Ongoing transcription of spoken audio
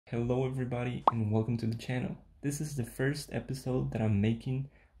Hello everybody and welcome to the channel. This is the first episode that I'm making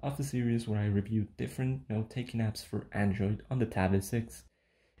of the series where I review different note-taking apps for Android on the Tab S6.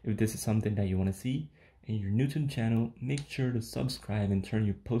 If this is something that you want to see and you're new to the channel, make sure to subscribe and turn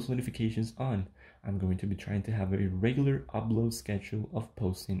your post notifications on. I'm going to be trying to have a regular upload schedule of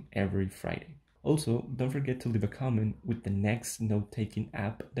posting every Friday. Also, don't forget to leave a comment with the next note-taking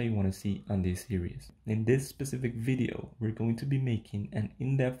app that you want to see on this series. In this specific video, we're going to be making an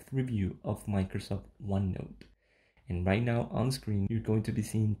in-depth review of Microsoft OneNote. And right now on screen, you're going to be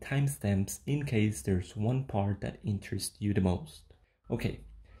seeing timestamps in case there's one part that interests you the most. Okay,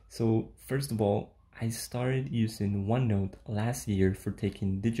 so first of all, I started using OneNote last year for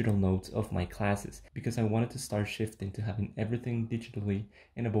taking digital notes of my classes because I wanted to start shifting to having everything digitally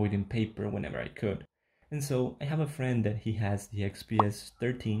and avoiding paper whenever I could. And so I have a friend that he has the XPS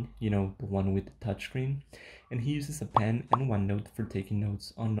 13, the one with the touchscreen, and he uses a pen and OneNote for taking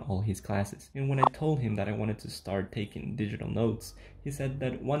notes on all his classes. And when I told him that I wanted to start taking digital notes, he said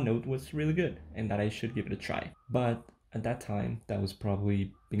that OneNote was really good and that I should give it a try. But at that time, that was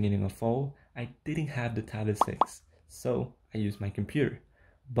probably beginning of fall, I didn't have the Tab S6, so I used my computer.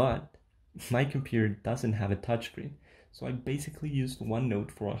 But my computer doesn't have a touchscreen, so I basically used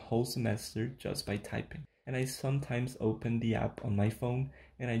OneNote for a whole semester just by typing. And I sometimes opened the app on my phone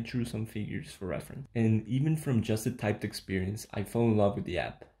and I drew some figures for reference. And even from just a typed experience, I fell in love with the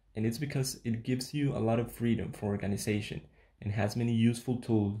app. And it's because it gives you a lot of freedom for organization and has many useful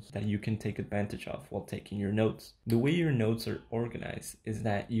tools that you can take advantage of while taking your notes. The way your notes are organized is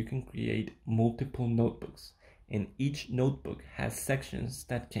that you can create multiple notebooks, and each notebook has sections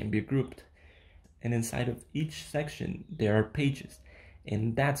that can be grouped. And inside of each section, there are pages,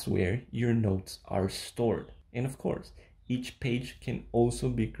 and that's where your notes are stored. And of course, each page can also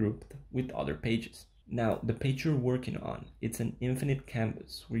be grouped with other pages. Now, the page you're working on, it's an infinite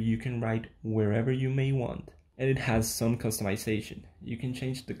canvas where you can write wherever you may want. And it has some customization. You can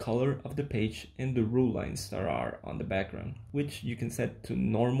change the color of the page and the rule lines that are on the background, which you can set to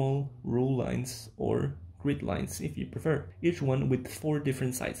normal, rule lines, or grid lines if you prefer, each one with 4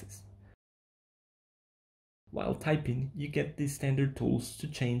 different sizes. While typing, you get the standard tools to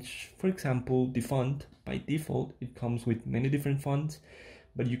change, for example, the font. By default, it comes with many different fonts,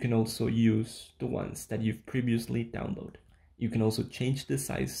 but you can also use the ones that you've previously downloaded. You can also change the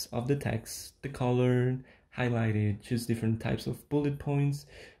size of the text, the color, highlight it, choose different types of bullet points,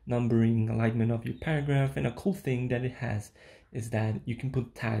 numbering, alignment of your paragraph, and a cool thing that it has is that you can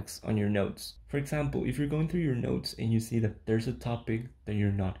put tags on your notes. For example, if you're going through your notes and you see that there's a topic that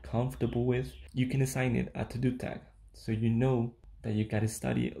you're not comfortable with, you can assign it a to-do tag, so you know that you gotta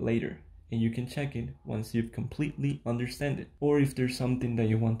study it later, and you can check it once you've completely understand it. Or if there's something that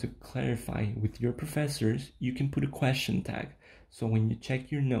you want to clarify with your professors, you can put a question tag. So when you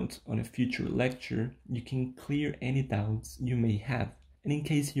check your notes on a future lecture, you can clear any doubts you may have. And in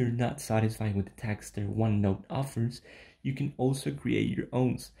case you're not satisfied with the tags that OneNote offers, you can also create your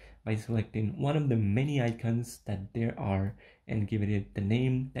own by selecting one of the many icons that there are and giving it the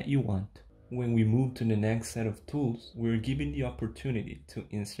name that you want. When we move to the next set of tools, we're given the opportunity to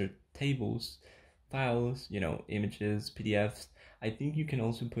insert tables, files, images, PDFs. I think you can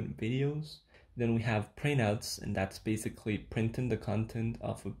also put videos. Then we have printouts, and that's basically printing the content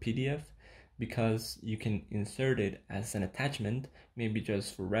of a PDF because you can insert it as an attachment, maybe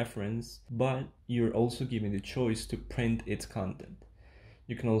just for reference, but you're also given the choice to print its content.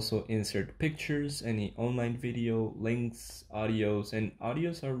 You can also insert pictures, any online video, links, audios, and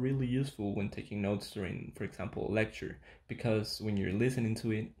audios are really useful when taking notes during, for example, a lecture, because when you're listening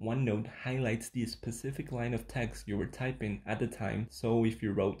to it, OneNote highlights the specific line of text you were typing at the time, so if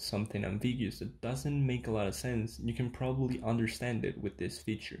you wrote something ambiguous that doesn't make a lot of sense, you can probably understand it with this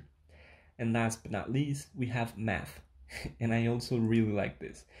feature. And last but not least, we have math. And I also really like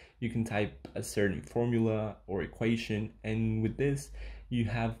this. You can type a certain formula or equation, and with this, you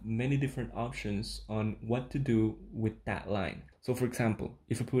have many different options on what to do with that line. So for example,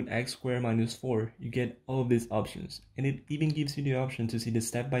 if you put x squared minus 4, you get all of these options, and it even gives you the option to see the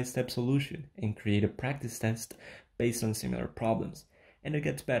step-by-step solution and create a practice test based on similar problems. And it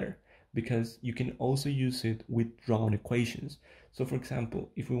gets better, because you can also use it with drawn equations. So for example,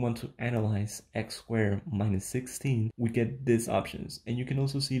 if we want to analyze x squared minus 16, we get these options, and you can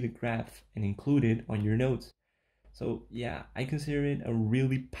also see the graph and include it on your notes. So yeah, I consider it a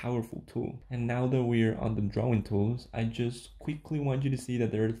really powerful tool. And now that we're on the drawing tools, I just quickly want you to see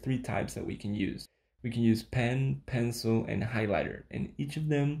that there are 3 types that we can use. We can use pen, pencil, and highlighter, and each of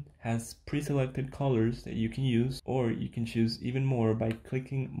them has pre-selected colors that you can use, or you can choose even more by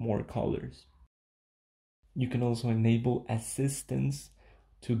clicking more colors. You can also enable assistance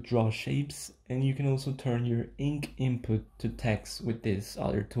to draw shapes, and you can also turn your ink input to text with this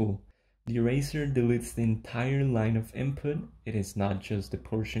other tool. The eraser deletes the entire line of input. It is not just the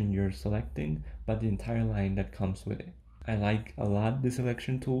portion you're selecting, but the entire line that comes with it. I like a lot the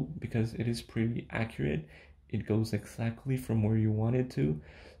selection tool because it is pretty accurate. It goes exactly from where you want it to,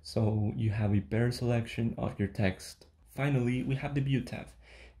 so you have a better selection of your text. Finally, we have the View tab,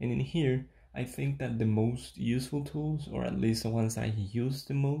 and in here, I think that the most useful tools, or at least the ones I use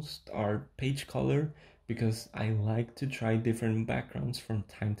the most, are page color, because I like to try different backgrounds from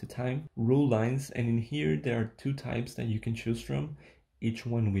time to time. Rule lines, and in here there are two types that you can choose from, each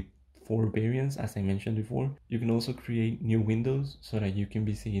one with 4 variants, as I mentioned before. You can also create new windows so that you can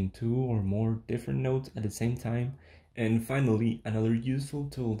be seeing 2 or more different notes at the same time. And finally, another useful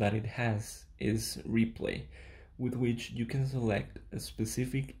tool that it has is Replay, with which you can select a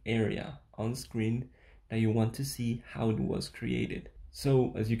specific area on screen that you want to see how it was created.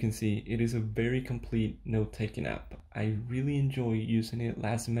 So as you can see, it is a very complete note-taking app. I really enjoyed using it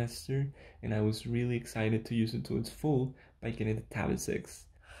last semester, and I was really excited to use it to its full by getting the Tab S6.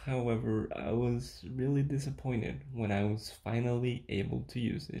 However, I was really disappointed when I was finally able to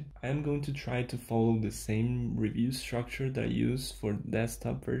use it. I am going to try to follow the same review structure that I used for the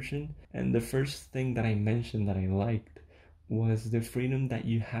desktop version, and the first thing that I mentioned that I liked was the freedom that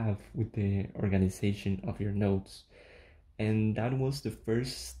you have with the organization of your notes. And that was the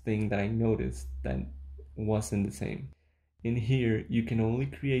first thing that I noticed that wasn't the same. In here, you can only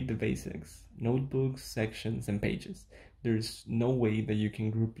create the basics: notebooks, sections, and pages. There's no way that you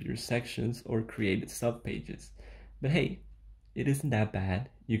can group your sections or create subpages. But hey, it isn't that bad.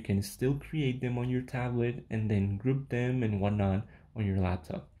 You can still create them on your tablet and then group them and whatnot on your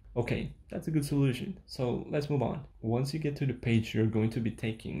laptop. Okay, that's a good solution. So let's move on. Once you get to the page you're going to be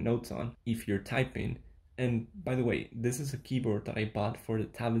taking notes on, if you're typing, and by the way, this is a keyboard that I bought for the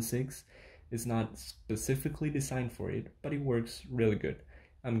Tab S6. It's not specifically designed for it, but it works really good.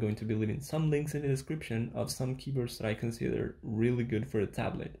 I'm going to be leaving some links in the description of some keyboards that I consider really good for a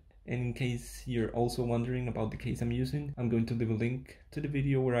tablet. And in case you're also wondering about the case I'm using, I'm going to leave a link to the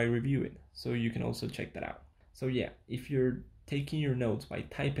video where I review it, so you can also check that out. So yeah, if you're taking your notes by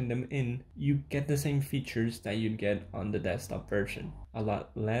typing them in, you get the same features that you'd get on the desktop version. A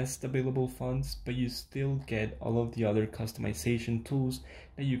lot less available fonts, but you still get all of the other customization tools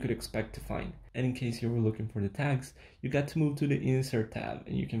that you could expect to find. And in case you were looking for the tags, you got to move to the Insert tab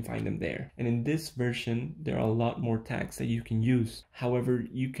and you can find them there. And in this version, there are a lot more tags that you can use. However,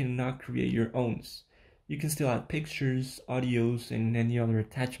 you cannot create your own. You can still add pictures, audios, and any other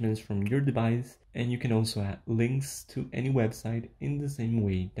attachments from your device, and you can also add links to any website in the same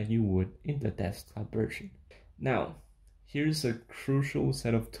way that you would in the desktop version. Now, here's a crucial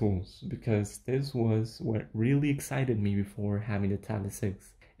set of tools, because this was what really excited me before having the Tab S6.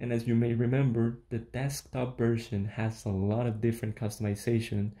 And as you may remember, the desktop version has a lot of different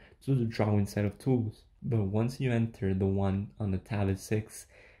customization to the drawing set of tools. But once you enter the one on the Tab S6,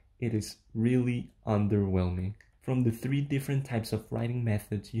 it is really underwhelming. From the 3 different types of writing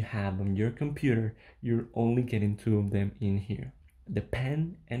methods you have on your computer, you're only getting 2 of them in here: the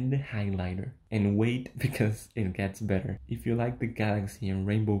pen and the highlighter. And wait, because it gets better. If you like the galaxy and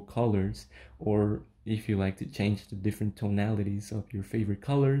rainbow colors, or if you like to change the different tonalities of your favorite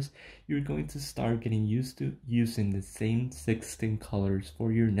colors, you're going to start getting used to using the same 16 colors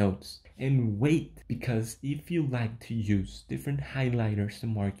for your notes. And wait, because if you like to use different highlighters to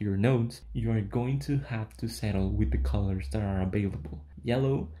mark your notes, you are going to have to settle with the colors that are available: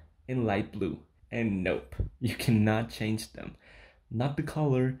 yellow and light blue. And nope, you cannot change them. Not the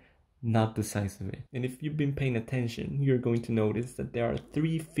color, not the size of it. And if you've been paying attention, you're going to notice that there are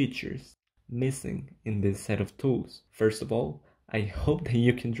 3 features missing in this set of tools. First of all, I hope that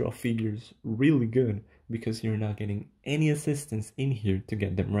you can draw figures really good, because you're not getting any assistance in here to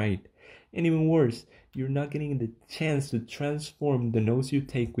get them right. And even worse, you're not getting the chance to transform the notes you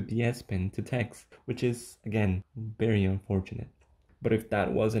take with the S Pen to text, which is, again, very unfortunate. But if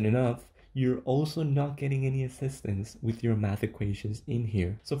that wasn't enough, you're also not getting any assistance with your math equations in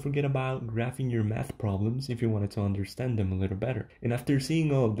here. So forget about graphing your math problems if you wanted to understand them a little better. And after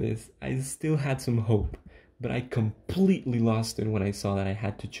seeing all of this, I still had some hope, but I completely lost it when I saw that I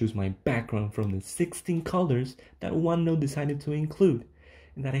had to choose my background from the 16 colors that OneNote decided to include,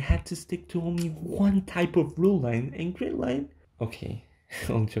 and that I had to stick to only one type of rule line and grid line. Okay,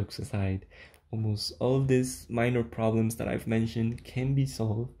 all jokes aside, almost all of these minor problems that I've mentioned can be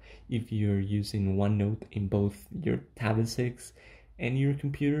solved if you're using OneNote in both your Tab S6 and your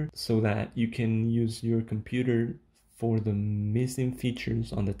computer, so that you can use your computer for the missing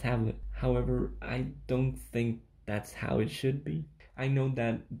features on the tablet. However, I don't think that's how it should be. I know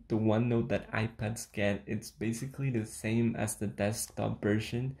that the OneNote that iPads get, it's basically the same as the desktop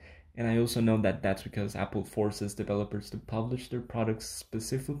version, and I also know that that's because Apple forces developers to publish their products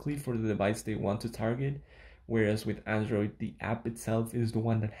specifically for the device they want to target, whereas with Android, the app itself is the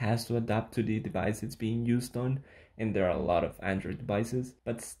one that has to adapt to the device it's being used on, and there are a lot of Android devices,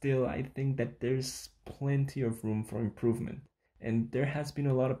 but still I think that there's plenty of room for improvement. And there has been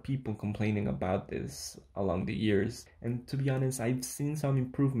a lot of people complaining about this along the years. And to be honest, I've seen some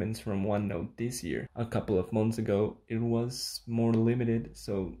improvements from OneNote this year. A couple of months ago, it was more limited,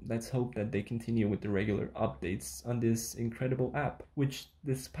 so let's hope that they continue with the regular updates on this incredible app, which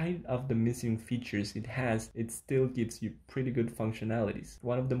despite of the missing features it has, it still gives you pretty good functionalities.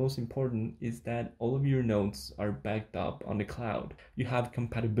 One of the most important is that all of your notes are backed up on the cloud. You have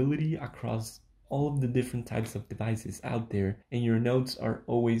compatibility across all of the different types of devices out there, and your notes are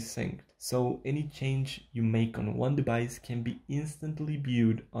always synced. So any change you make on one device can be instantly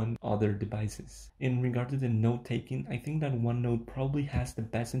viewed on other devices. In regard to the note taking, I think that OneNote probably has the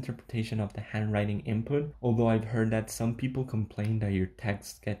best interpretation of the handwriting input, although I've heard that some people complain that your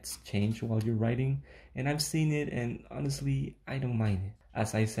text gets changed while you're writing, and I've seen it, and honestly, I don't mind it.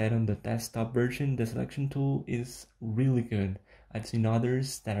 As I said on the desktop version, the selection tool is really good. I've seen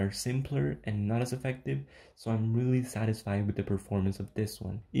others that are simpler and not as effective, so I'm really satisfied with the performance of this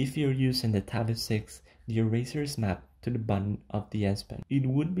one. If you're using the Tab S6, the eraser is mapped to the button of the S Pen. It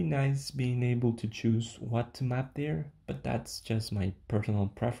would be nice being able to choose what to map there, but that's just my personal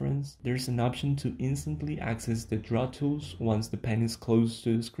preference. There's an option to instantly access the draw tools once the pen is close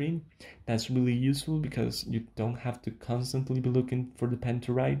to the screen. That's really useful because you don't have to constantly be looking for the pen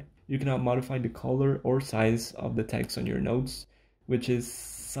to write. You cannot modify the color or size of the text on your notes, which is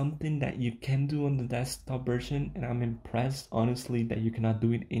something that you can do on the desktop version, and I'm impressed honestly that you cannot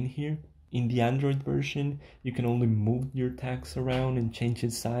do it in here. In the Android version, you can only move your text around and change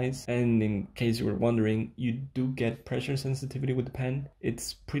its size, and in case you were wondering, you do get pressure sensitivity with the pen.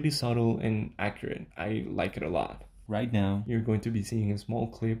 It's pretty subtle and accurate. I like it a lot. Right now, you're going to be seeing a small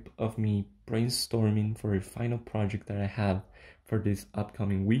clip of me brainstorming for a final project that I have for these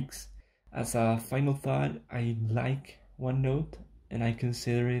upcoming weeks. As a final thought, I like OneNote, and I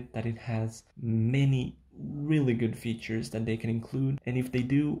consider it that it has many really good features that they can include, and if they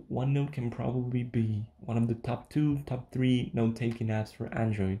do, OneNote can probably be one of the top 2, top 3 note-taking apps for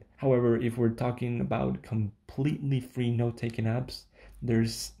Android. However, if we're talking about completely free note-taking apps,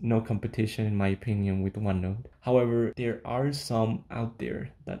 there's no competition in my opinion with OneNote. However, there are some out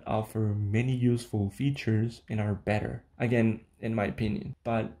there that offer many useful features and are better. Again, in my opinion,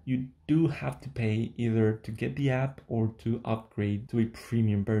 but you do have to pay either to get the app or to upgrade to a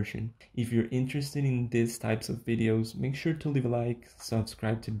premium version. If you're interested in these types of videos, make sure to leave a like,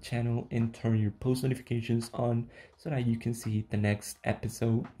 subscribe to the channel, and turn your post notifications on so that you can see the next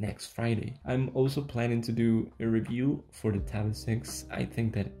episode next Friday. I'm also planning to do a review for the Tab S6. I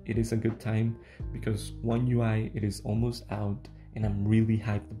think that it is a good time because One UI, it is almost out and I'm really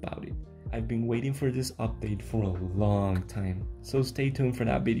hyped about it. I've been waiting for this update for a long time, so stay tuned for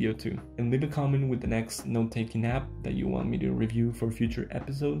that video too. And leave a comment with the next note-taking app that you want me to review for future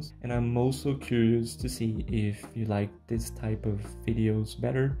episodes. And I'm also curious to see if you like this type of videos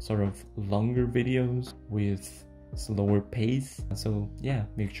better, sort of longer videos with slower pace. So yeah,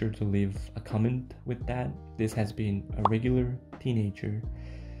 make sure to leave a comment with that. This has been a regular teenager.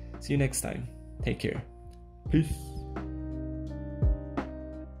 See you next time. Take care. Peace.